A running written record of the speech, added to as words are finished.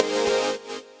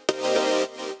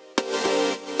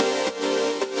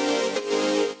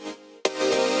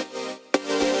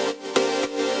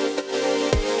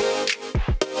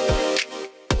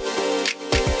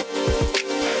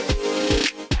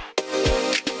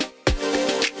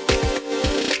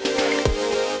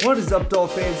What is up,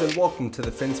 Dolphins, and welcome to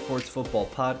the Fin Sports Football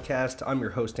Podcast. I'm your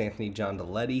host, Anthony John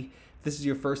Deletti. If this is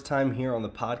your first time here on the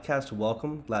podcast,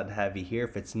 welcome. Glad to have you here.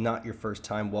 If it's not your first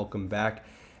time, welcome back.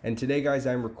 And today, guys,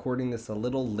 I'm recording this a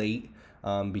little late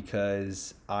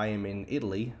because I am in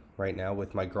Italy right now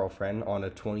with my girlfriend on a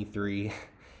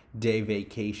 23-day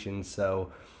vacation.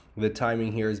 So the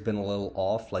timing here has been a little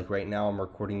off. Like right now, I'm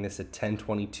recording this at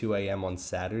 10:22 a.m. on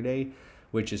Saturday,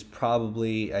 which is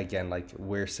probably, again, like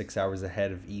we're 6 hours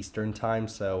ahead of Eastern time,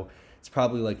 so it's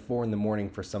probably like 4 in the morning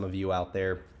for some of you out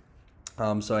there.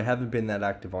 So I haven't been that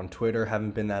active on Twitter,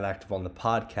 haven't been that active on the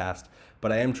podcast,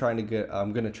 but I'm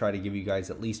going to try to give you guys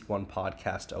at least one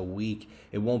podcast a week.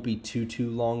 It won't be too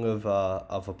long of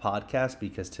a podcast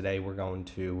because today we're going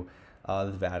to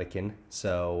the Vatican,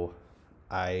 so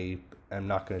I am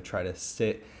not going to try to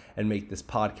sit and make this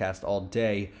podcast all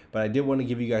day, but I did want to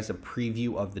give you guys a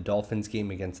preview of the Dolphins game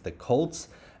against the Colts,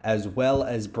 as well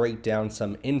as break down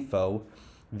some info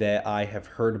that I have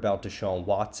heard about Deshaun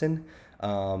Watson.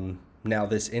 Now,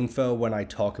 this info, when I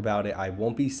talk about it, I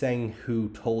won't be saying who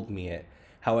told me it.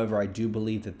 However, I do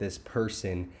believe that this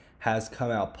person has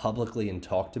come out publicly and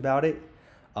talked about it.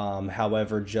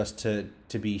 However, just to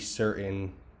be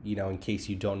certain, in case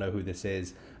you don't know who this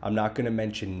is, I'm not going to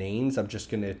mention names. I'm just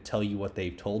going to tell you what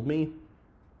they've told me,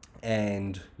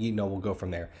 and, we'll go from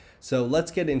there. So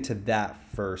let's get into that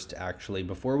first, actually,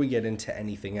 before we get into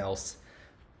anything else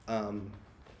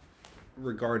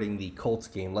regarding the Colts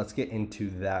game. Let's get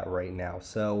into that right now.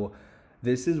 So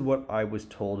this is what I was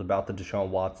told about the Deshaun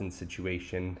Watson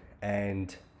situation,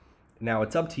 and now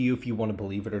it's up to you if you want to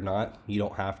believe it or not. You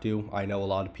don't have to. I know a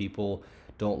lot of people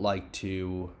don't like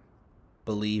to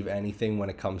believe anything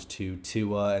when it comes to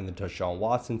Tua and the Deshaun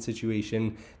Watson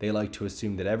situation. They like to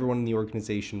assume that everyone in the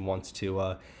organization wants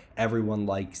Tua, everyone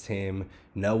likes him,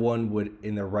 no one would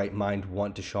in their right mind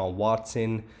want Deshaun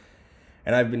Watson.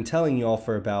 And I've been telling you all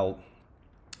for about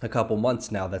a couple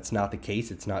months now that's not the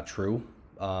case. It's not true.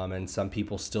 And some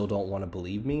people still don't want to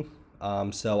believe me.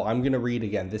 So I'm going to read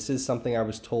again. This is something I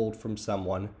was told from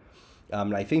someone.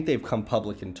 And I think they've come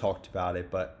public and talked about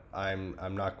it, but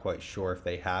I'm not quite sure if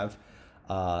they have.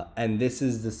 And this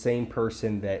is the same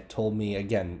person that told me,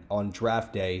 again, on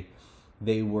draft day,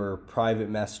 they were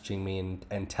private messaging me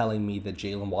and telling me that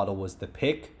Jalen Waddle was the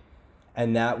pick.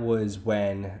 And that was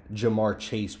when Ja'Marr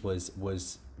Chase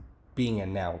was being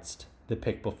announced, the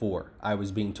pick before. I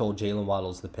was being told Jalen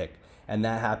Waddle's the pick. And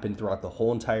that happened throughout the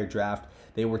whole entire draft.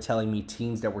 They were telling me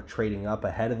teams that were trading up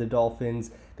ahead of the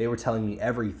Dolphins. They were telling me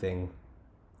everything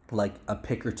like a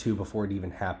pick or two before it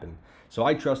even happened. So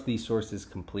I trust these sources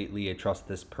completely. I trust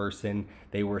this person.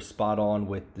 They were spot on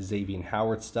with the Xavier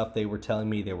Howard stuff they were telling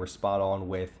me. They were spot on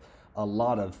with a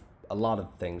lot of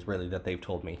things, really, that they've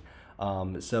told me.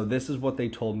 So this is what they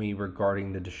told me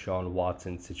regarding the Deshaun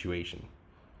Watson situation.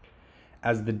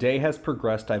 As the day has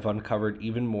progressed, I've uncovered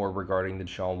even more regarding the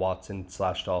Deshaun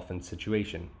Watson/Dolphins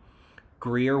situation.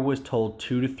 Grier was told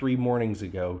 2 to 3 mornings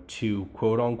ago to,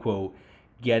 quote-unquote,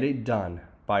 get it done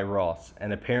by Ross,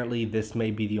 and apparently this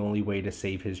may be the only way to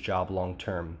save his job long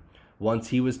term. Once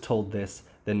he was told this,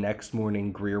 the next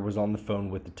morning Grier was on the phone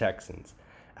with the Texans.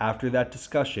 After that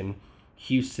discussion,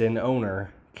 Houston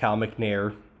owner Cal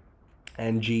McNair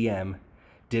and GM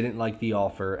didn't like the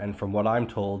offer, and from what I'm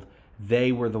told,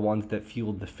 they were the ones that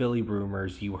fueled the Philly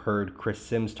rumors you heard Chris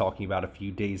Sims talking about a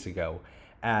few days ago,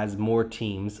 as more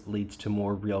teams leads to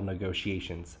more real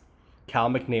negotiations. Cal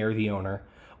McNair, the owner,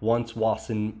 wants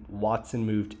Watson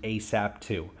moved ASAP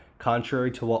too, contrary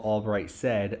to what Albright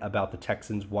said about the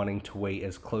Texans wanting to wait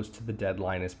as close to the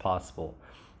deadline as possible.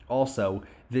 Also,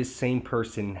 this same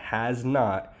person has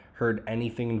not heard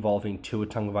anything involving Tua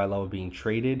Tagovailoa being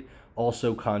traded,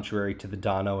 also contrary to the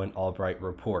Dono and Albright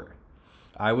report.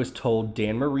 I was told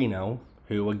Dan Marino,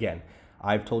 who, again,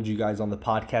 I've told you guys on the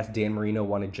podcast, Dan Marino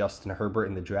wanted Justin Herbert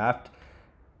in the draft.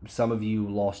 Some of you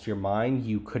lost your mind.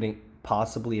 You couldn't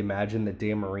possibly imagine that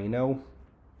Dan Marino,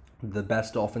 the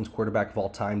best Dolphins quarterback of all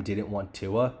time, didn't want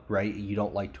Tua, right? You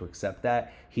don't like to accept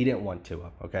that. He didn't want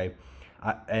Tua, okay?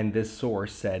 And this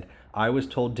source said, I was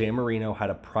told Dan Marino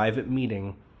had a private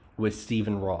meeting with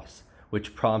Stephen Ross,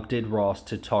 which prompted Ross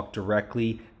to talk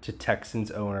directly to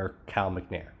Texans owner Cal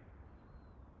McNair.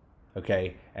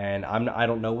 Okay, and I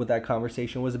don't know what that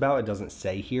conversation was about. It doesn't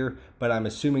say here, but I'm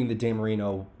assuming that Dan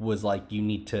Marino was like, you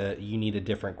need a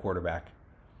different quarterback.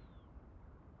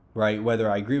 Right, whether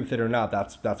I agree with it or not,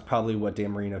 that's probably what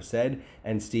Dan Marino said.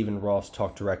 And Stephen Ross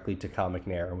talked directly to Cal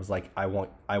McNair and was like, I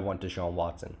want Deshaun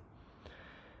Watson.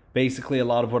 Basically, a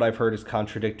lot of what I've heard is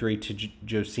contradictory to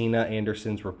Josina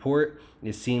Anderson's report.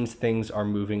 It seems things are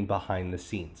moving behind the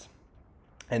scenes.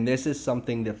 And this is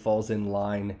something that falls in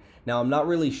line. Now, I'm not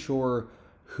really sure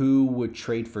who would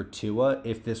trade for Tua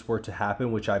if this were to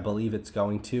happen, which I believe it's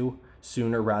going to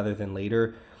sooner rather than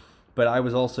later. But I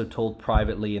was also told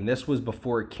privately, and this was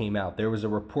before it came out, there was a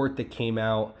report that came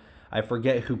out. I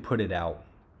forget who put it out.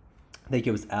 I think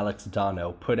it was Alex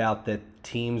Dono, put out that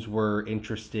teams were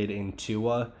interested in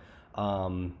Tua,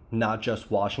 not just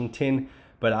Washington.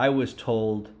 But I was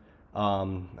told,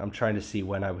 I'm trying to see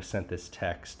when I was sent this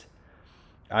text.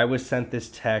 I was sent this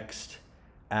text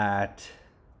at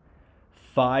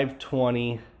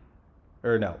 5:20,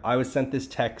 or no, I was sent this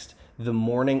text the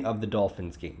morning of the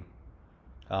Dolphins game.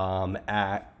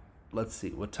 At, let's see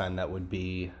what time that would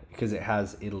be, because it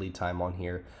has Italy time on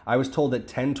here. I was told at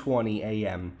 10:20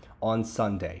 a.m. on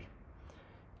Sunday.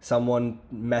 Someone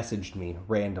messaged me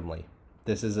randomly.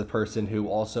 This is a person who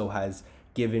also has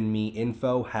given me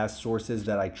info, has sources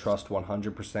that I trust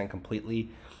 100% completely.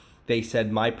 They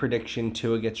said, my prediction,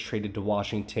 Tua gets traded to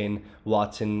Washington,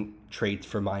 Watson trades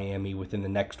for Miami within the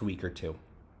next week or two.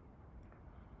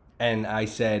 And I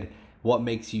said, what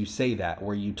makes you say that?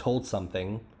 Were you told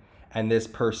something? And this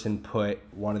person put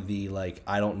one of the, like,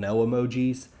 I don't know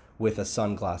emojis with a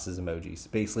sunglasses emojis,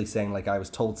 basically saying, like, I was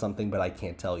told something, but I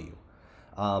can't tell you.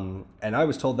 And I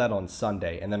was told that on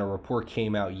Sunday. And then a report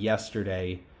came out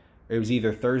yesterday. It was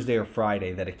either Thursday or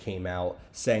Friday that it came out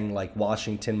saying, like,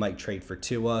 Washington might trade for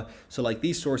Tua. So, like,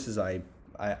 these sources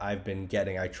I've been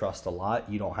getting, I trust a lot.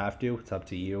 You don't have to. It's up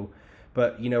to you.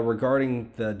 But, you know,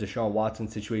 regarding the Deshaun Watson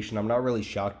situation, I'm not really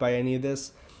shocked by any of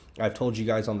this. I've told you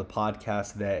guys on the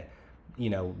podcast that, you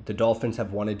know, the Dolphins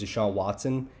have wanted Deshaun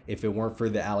Watson. If it weren't for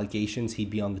the allegations, he'd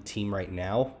be on the team right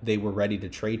now. They were ready to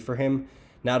trade for him.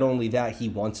 Not only that, he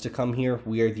wants to come here.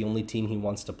 We are the only team he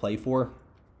wants to play for.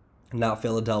 Not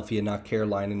Philadelphia, not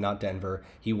Carolina, not Denver.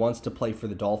 He wants to play for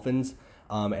the Dolphins.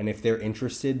 And if they're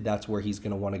interested, that's where he's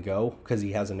going to want to go because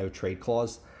he has a no trade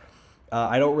clause.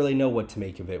 I don't really know what to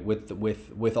make of it.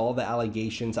 With all the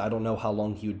allegations, I don't know how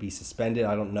long he would be suspended.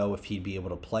 I don't know if he'd be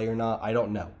able to play or not. I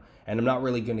don't know. And I'm not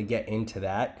really going to get into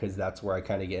that because that's where I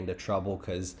kind of get into trouble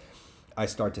because I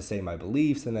start to say my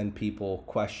beliefs and then people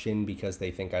question because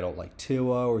they think I don't like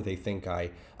Tua or they think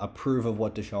I approve of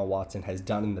what Deshaun Watson has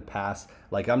done in the past.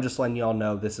 Like, I'm just letting y'all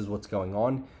know this is what's going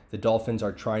on. The Dolphins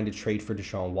are trying to trade for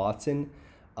Deshaun Watson.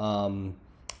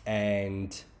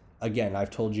 And again, I've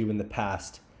told you in the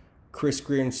past, Chris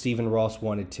Greer and Stephen Ross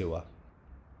wanted Tua.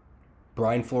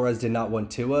 Brian Flores did not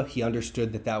want Tua. He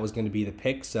understood that that was going to be the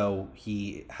pick, so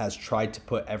he has tried to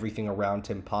put everything around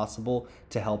him possible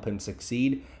to help him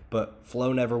succeed. But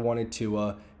Flo never wanted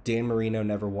Tua. Dan Marino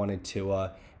never wanted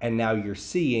Tua. And now you're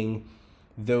seeing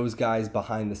those guys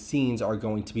behind the scenes are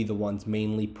going to be the ones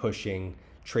mainly pushing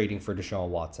trading for Deshaun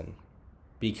Watson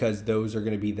because those are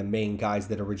going to be the main guys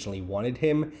that originally wanted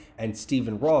him. And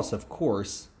Stephen Ross, of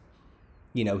course,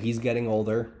 you know, he's getting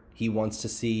older. He wants to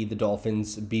see the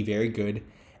Dolphins be very good.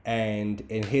 And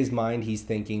in his mind, he's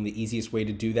thinking the easiest way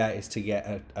to do that is to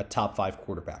get a top 5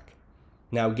 quarterback.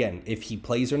 Now, again, if he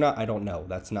plays or not, I don't know.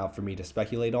 That's not for me to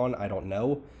speculate on. I don't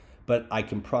know. But I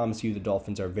can promise you the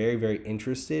Dolphins are very, very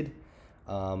interested.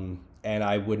 And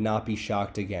I would not be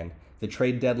shocked again. The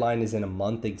trade deadline is in a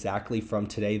month exactly from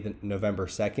today, November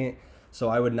 2nd. So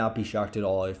I would not be shocked at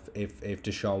all if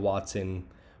Deshaun Watson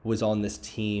was on this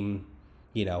team,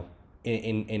 you know,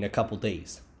 in a couple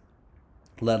days,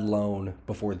 let alone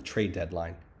before the trade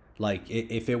deadline. Like,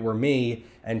 if it were me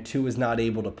and Tua is not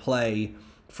able to play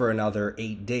for another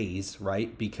 8 days,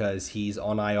 right? Because he's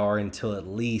on IR until at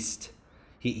least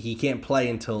he can't play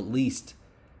until at least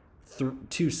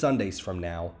 2 Sundays from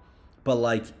now. But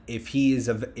like if he's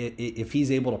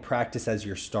able to practice as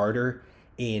your starter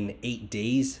in 8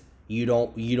 days, you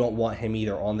don't want him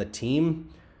either on the team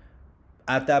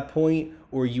at that point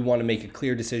or you want to make a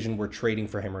clear decision we're trading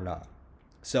for him or not.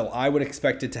 So I would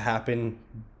expect it to happen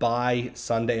by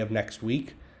Sunday of next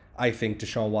week. I think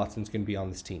Deshaun Watson's going to be on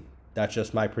this team. That's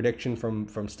just my prediction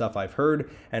from stuff I've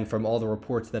heard and from all the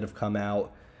reports that have come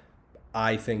out.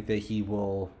 I think that he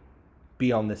will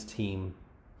be on this team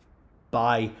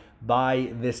by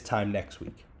this time next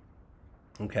week.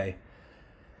 Okay.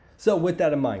 So with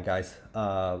that in mind, guys,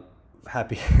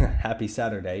 happy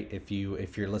Saturday. If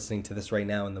you're listening to this right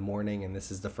now in the morning and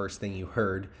this is the first thing you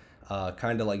heard,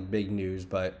 kind of like big news,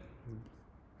 but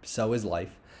so is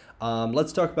life.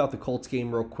 Let's talk about the Colts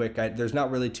game real quick. There's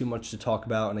not really too much to talk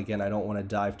about. And again, I don't want to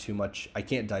dive too much. I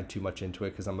can't dive too much into it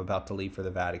because I'm about to leave for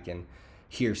the Vatican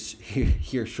here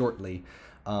shortly.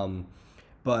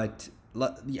 But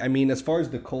I mean, as far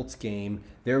as the Colts game,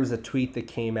 there was a tweet that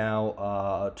came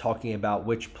out talking about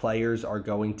which players are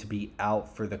going to be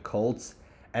out for the Colts.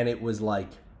 And it was like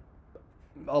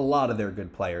a lot of their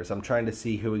good players. I'm trying to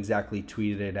see who exactly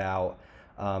tweeted it out.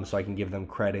 so I can give them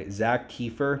credit. Zach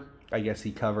Kiefer, I guess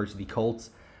he covers the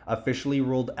Colts, officially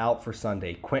ruled out for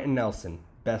Sunday. Quentin Nelson,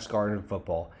 best guard in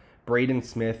football. Braden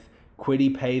Smith,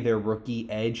 Kwity Paye, their rookie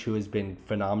edge, who has been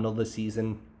phenomenal this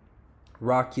season.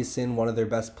 Rock Ya-Sin, one of their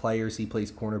best players, he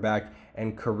plays cornerback,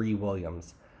 and Kari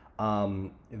Williams.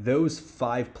 Those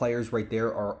 5 players right there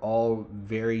are all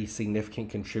very significant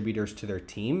contributors to their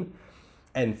team.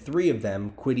 And 3 of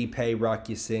them, Kwity Paye, Rock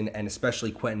Ya-Sin, and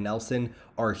especially Quentin Nelson,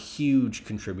 are huge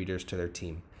contributors to their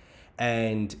team.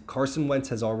 And Carson Wentz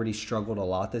has already struggled a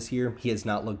lot this year. He has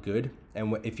not looked good.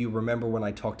 And if you remember when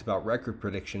I talked about record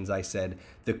predictions, I said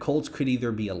the Colts could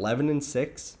either be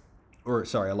 11-6, or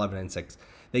sorry, 11-6.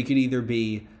 They could either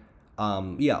be,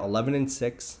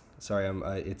 11-6. Sorry,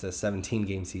 it's a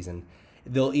 17-game season.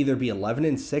 They'll either be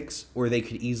 11-6 or they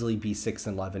could easily be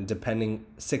 6-11,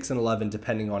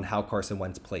 depending on how Carson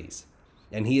Wentz plays.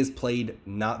 And he has played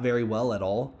not very well at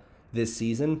all this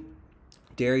season.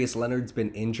 Darius Leonard's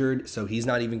been injured, so he's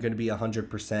not even going to be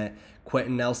 100%.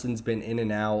 Quentin Nelson's been in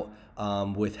and out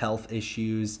with health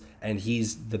issues, and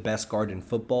he's the best guard in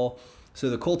football.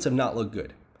 So the Colts have not looked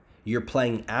good. You're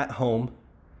playing at home.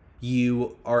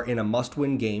 You are in a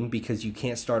must-win game because you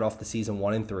can't start off the season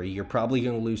 1-3. You're probably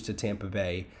going to lose to Tampa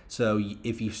Bay. So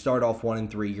if you start off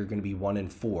 1-3, you're going to be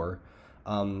 1-4.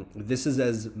 This is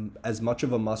as much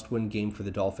of a must-win game for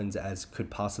the Dolphins as could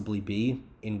possibly be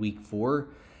in Week 4.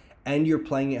 And you're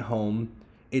playing at home.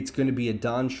 It's going to be a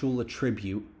Don Shula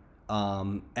tribute.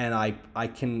 And I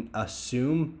can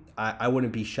assume, I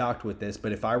wouldn't be shocked with this,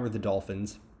 but if I were the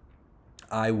Dolphins,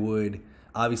 I would,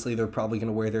 obviously they're probably going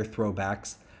to wear their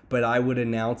throwbacks, but I would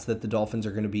announce that the Dolphins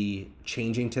are going to be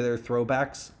changing to their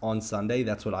throwbacks on Sunday.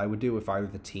 That's what I would do if I were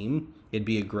the team. It'd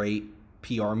be a great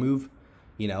PR move,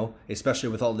 especially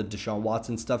with all the Deshaun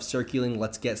Watson stuff circulating.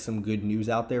 Let's get some good news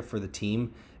out there for the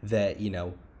team that,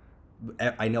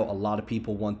 I know a lot of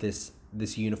people want this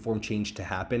uniform change to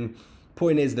happen.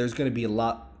 Point is, there's going to be a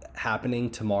lot happening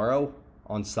tomorrow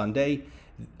on Sunday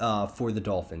for the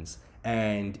Dolphins.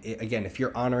 And again, if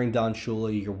you're honoring Don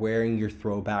Shula, you're wearing your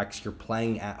throwbacks, you're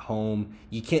playing at home,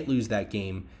 you can't lose that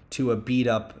game to a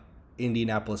beat-up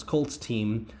Indianapolis Colts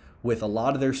team with a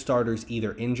lot of their starters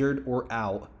either injured or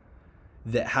out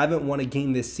that haven't won a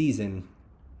game this season.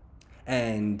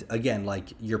 And again,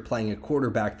 you're playing a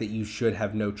quarterback that you should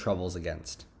have no troubles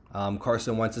against.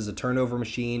 Carson Wentz is a turnover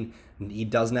machine. He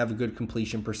doesn't have a good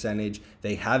completion percentage.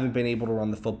 They haven't been able to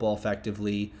run the football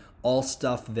effectively. All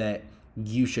stuff that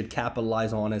you should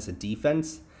capitalize on as a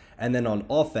defense. And then on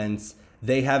offense,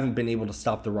 they haven't been able to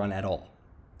stop the run at all.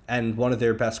 And one of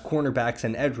their best cornerbacks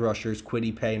and edge rushers,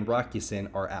 Kwity Paye and Rock Ya-Sin,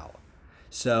 are out.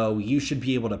 So you should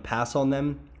be able to pass on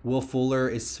them. Will Fuller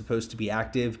is supposed to be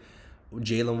active.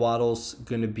 Jalen Waddle's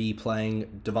going to be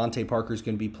playing. Devontae Parker's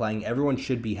going to be playing. Everyone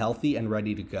should be healthy and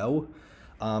ready to go.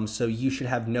 So you should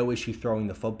have no issue throwing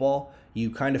the football. You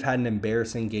kind of had an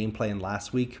embarrassing game plan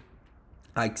last week.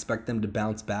 I expect them to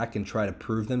bounce back and try to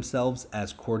prove themselves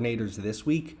as coordinators this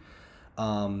week.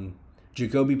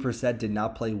 Jacoby Brissett did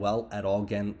not play well at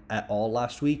all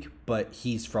last week, but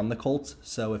he's from the Colts.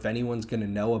 So if anyone's going to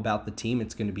know about the team,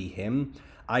 it's going to be him.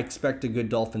 I expect a good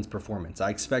Dolphins performance. I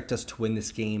expect us to win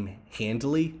this game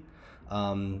handily.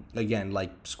 Again,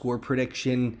 score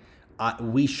prediction,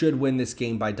 we should win this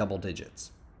game by double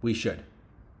digits. We should.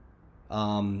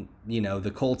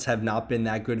 The Colts have not been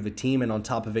that good of a team, and on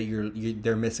top of it,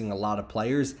 they're missing a lot of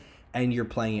players, and you're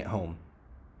playing at home.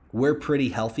 We're pretty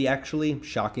healthy, actually,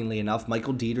 shockingly enough.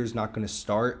 Michael Dieter's not going to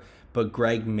start, but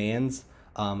Greg Manns,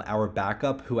 our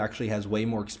backup, who actually has way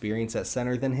more experience at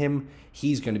center than him,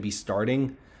 he's going to be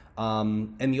starting.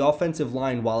 And the offensive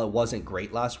line, while it wasn't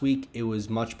great last week, it was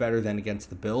much better than against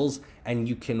the Bills. And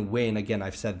you can win, again,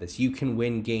 I've said this, you can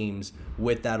win games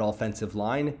with that offensive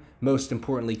line, most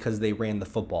importantly because they ran the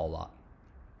football a lot.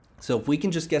 So if we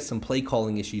can just get some play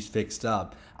calling issues fixed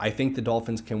up, I think the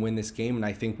Dolphins can win this game, and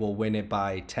I think we'll win it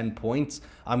by 10 points.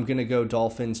 I'm going to go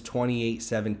Dolphins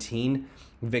 28-17,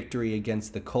 victory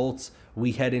against the Colts.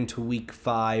 We head into Week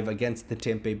 5 against the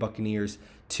Tampa Bay Buccaneers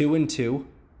 2-2.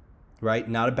 Right,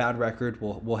 not a bad record.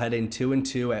 We'll head in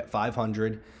 2-2 at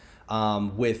 500,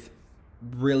 with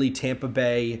really Tampa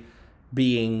Bay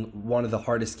being one of the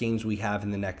hardest games we have in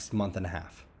the next month and a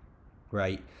half.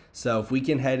 Right, so if we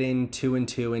can head in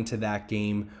 2-2 into that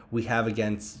game, we have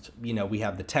we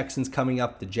have the Texans coming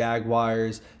up, the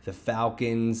Jaguars, the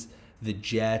Falcons, the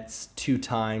Jets 2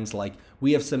 times.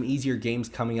 We have some easier games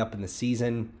coming up in the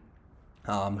season.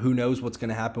 Who knows what's going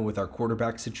to happen with our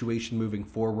quarterback situation moving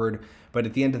forward. But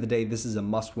at the end of the day, this is a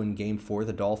must-win game for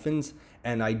the Dolphins,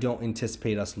 and I don't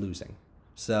anticipate us losing.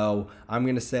 So I'm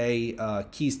going to say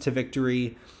keys to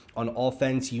victory. On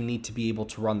offense, you need to be able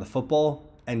to run the football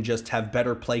and just have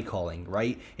better play calling,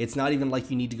 right? It's not even like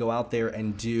you need to go out there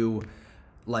and do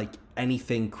like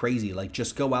anything crazy. Like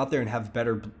just go out there and have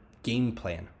better game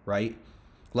plan, right?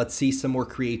 Let's see some more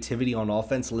creativity on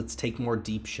offense. Let's take more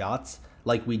deep shots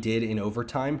like we did in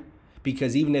overtime.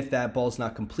 Because even if that ball's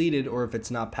not completed or if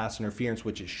it's not pass interference,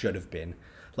 which it should have been,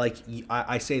 like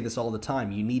I say this all the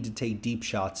time, you need to take deep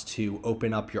shots to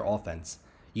open up your offense.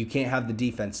 You can't have the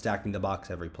defense stacking the box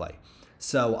every play.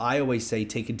 So I always say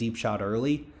take a deep shot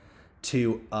early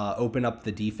to open up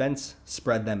the defense,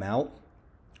 spread them out,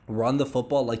 run the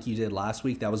football like you did last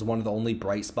week. That was one of the only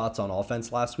bright spots on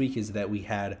offense last week, is that we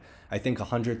had, I think,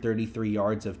 133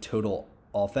 yards of total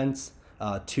offense,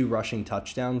 2 rushing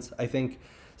touchdowns, I think.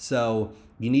 So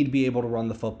you need to be able to run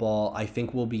the football. I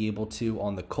think we'll be able to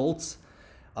on the Colts.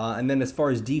 And then as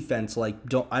far as defense, I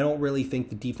don't really think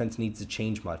the defense needs to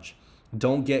change much.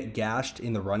 Don't get gashed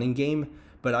in the running game.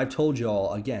 But I've told you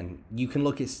all, again, you can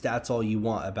look at stats all you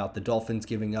want about the Dolphins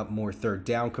giving up more third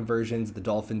down conversions, the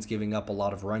Dolphins giving up a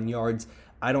lot of run yards.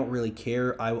 I don't really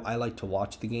care. I like to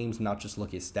watch the games, not just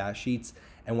look at stat sheets.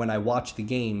 And when I watch the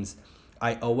games,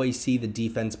 I always see the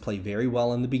defense play very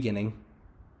well in the beginning.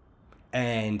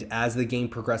 And as the game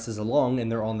progresses along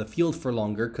and they're on the field for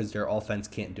longer because their offense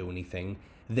can't do anything,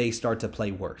 they start to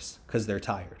play worse because they're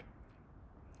tired.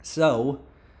 So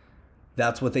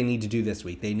that's what they need to do this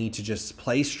week. They need to just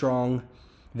play strong.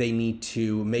 They need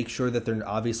to make sure that they're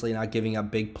obviously not giving up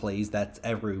big plays. That's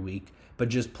every week. But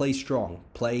just play strong.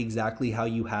 Play exactly how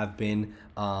you have been.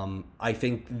 I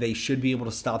think they should be able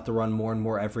to stop the run more and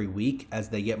more every week as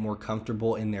they get more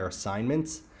comfortable in their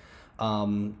assignments.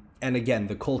 And again,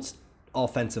 the Colts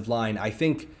offensive line, I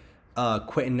think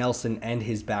Quentin Nelson and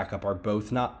his backup are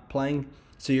both not playing.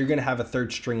 So you're going to have a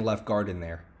third string left guard in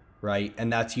there, right?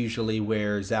 And that's usually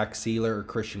where Zach Sealer or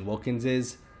Christian Wilkins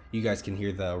is. You guys can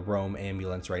hear the Rome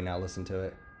ambulance right now. Listen to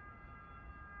it.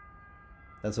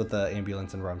 That's what the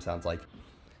ambulance in Rome sounds like.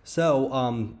 So,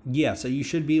 so you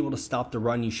should be able to stop the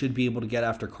run. You should be able to get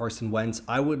after Carson Wentz.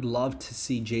 I would love to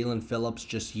see Jalen Phillips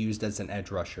just used as an edge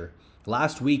rusher.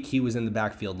 Last week, he was in the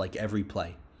backfield like every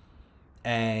play.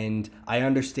 And I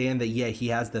understand that, he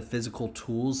has the physical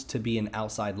tools to be an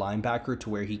outside linebacker to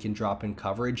where he can drop in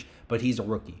coverage, but he's a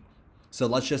rookie. So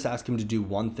let's just ask him to do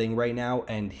one thing right now,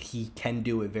 and he can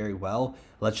do it very well.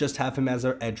 Let's just have him as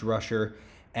our edge rusher.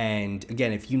 And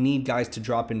again, if you need guys to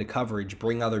drop into coverage,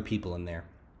 bring other people in there.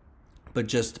 But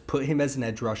just put him as an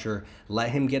edge rusher.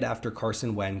 Let him get after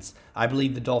Carson Wentz. I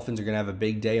believe the Dolphins are going to have a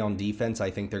big day on defense.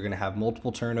 I think they're going to have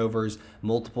multiple turnovers,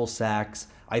 multiple sacks.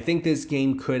 I think this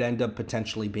game could end up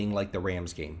potentially being like the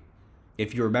Rams game.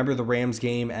 If you remember the Rams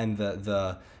game and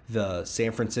the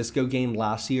San Francisco game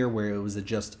last year, where it was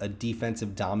just a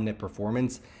defensive dominant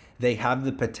performance, they have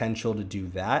the potential to do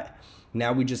that.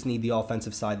 Now we just need the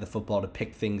offensive side of the football to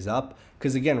pick things up.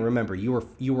 Because again, remember, you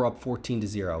were up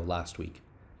 14-0 last week.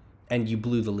 And you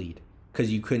blew the lead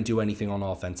because you couldn't do anything on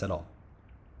offense at all.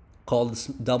 Called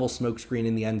the double smoke screen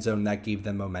in the end zone, that gave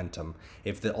them momentum.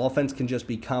 If the offense can just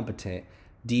be competent,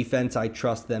 defense, I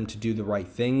trust them to do the right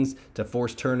things, to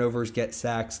force turnovers, get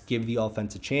sacks, give the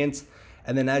offense a chance.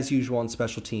 And then as usual on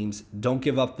special teams, don't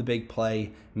give up the big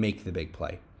play, make the big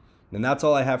play. And that's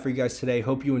all I have for you guys today.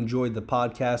 Hope you enjoyed the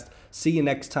podcast. See you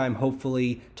next time,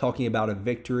 hopefully talking about a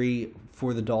victory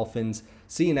for the Dolphins.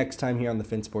 See you next time here on the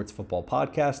Fin Sports Football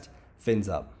Podcast. Fins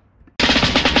up.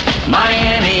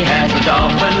 Miami has the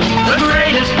Dolphins, the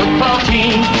greatest football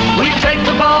team. We take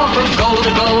the ball from goal to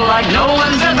goal like no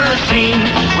one's ever seen.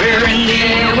 We're in the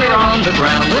air, we're on the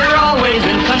ground, we're always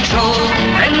in control.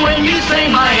 And when you say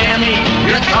Miami,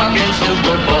 you're talking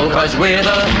Super Bowl, 'cause we're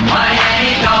the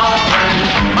Miami Dolphins.